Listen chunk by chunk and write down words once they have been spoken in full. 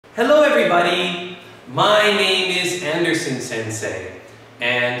Hello everybody, my name is Anderson Sensei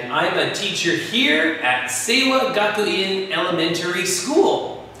and I'm a teacher here at聖和学院Elementary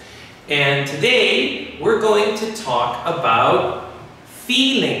School. And today we're going to talk about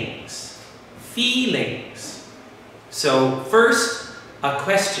feelings. So first, a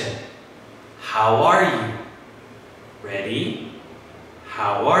question. How are you? Ready?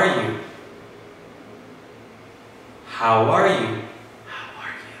 How are you? How are you?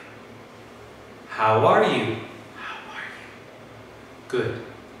 How are you? Good.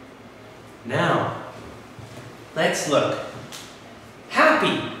 Now, let's look.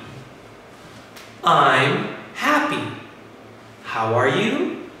 Happy. I'm happy. How are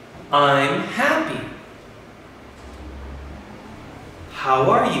you? I'm happy. How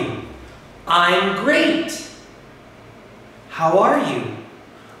are you? I'm great. How are you?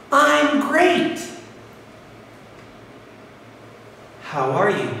 I'm great. How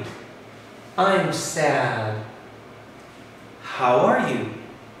are you? I'm sad. How are you?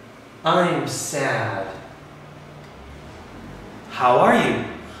 I'm sad. How are you?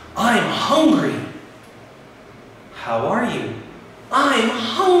 I'm hungry. How are you? I'm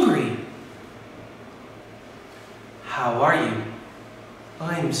hungry. How are you?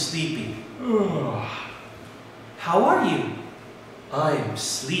 I'm sleepy. Ugh. How are you? I'm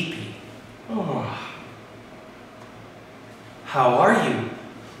sleepy. Ugh. How are you?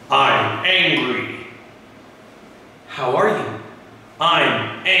 I'm angry. How are you?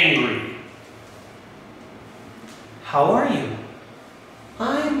 I'm angry. How are you?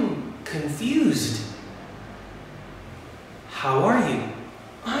 I'm confused. How are you?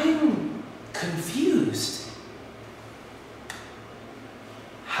 I'm confused.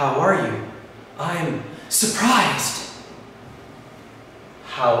 How are you? I'm surprised.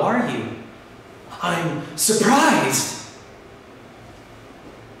 How are you? I'm surprised.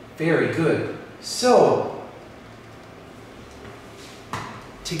 Very good. So,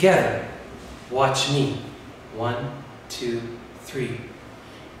 together, watch me. 1, 2, 3.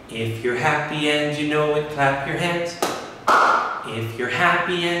 If you're happy and you know it, clap your hands. If you're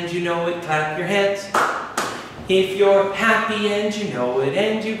happy and you know it, clap your hands. If you're happy and you know it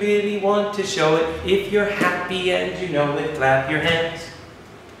and you really want to show it, if you're happy and you know it, clap your hands.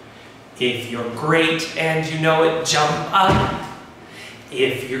 If you're great and you know it, jump up.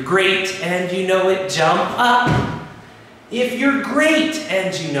 If you're great and you know it, jump up. If you're great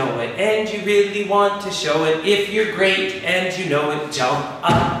and you know it and you really want to show it, if you're great and you know it, jump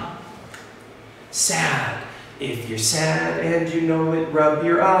up. Sad. If you're sad and you know it, rub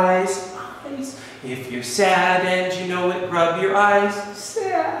your eyes. If you're sad and you know it, rub your eyes.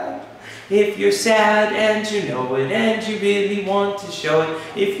 Sad. If you're sad and you know it and you really want to show it,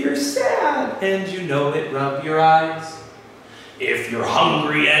 if you're sad and you know it, rub your eyes. If you're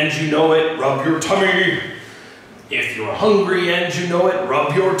hungry and you know it, rub your tummy. If you're hungry and you know it,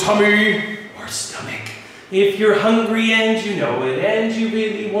 rub your tummy or stomach. If you're hungry and you know it and you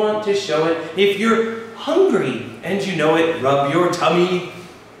really want to show it, if you're hungry and you know it, rub your tummy.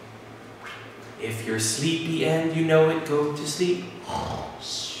 If you're sleepy and you know it, go to sleep.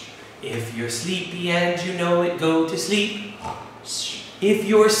 If you're sleepy and you know it, go to sleep. If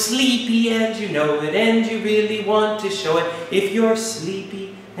you're sleepy and you know it and you really want to show it, if you're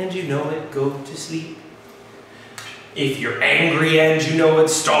sleepy and you know it, go to sleep. If you're angry and you know it,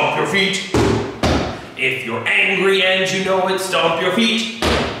 stomp your feet. If you're angry and you know it, stomp your feet.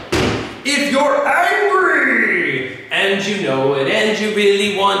 If you're angry and you know it and you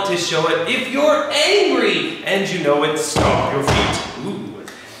really want to show it, if you're angry and you know it, stomp your feet. Ooh.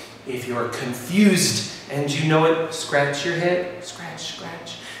 If you're confused and you know it, scratch your head, scratch,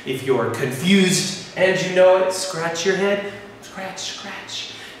 scratch. If you're confused and you know it, scratch your head, scratch,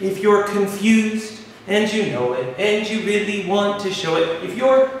 scratch. If you're confused and you know it and you really want to show it, if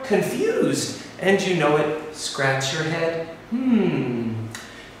you're confused and you know it, scratch your head.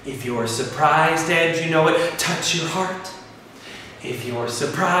 If you're surprised and you know it, touch your heart. If you're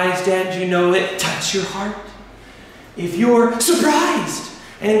surprised and you know it, touch your heart. If you're surprised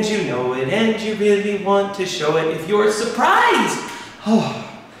and you know it and you really want to show it, if you're surprised,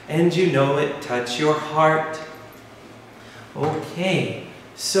 and you know it, touch your heart. Okay,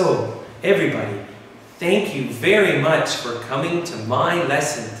 so everybody, thank you very much for coming to my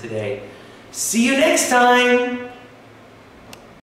lesson today. See you next time!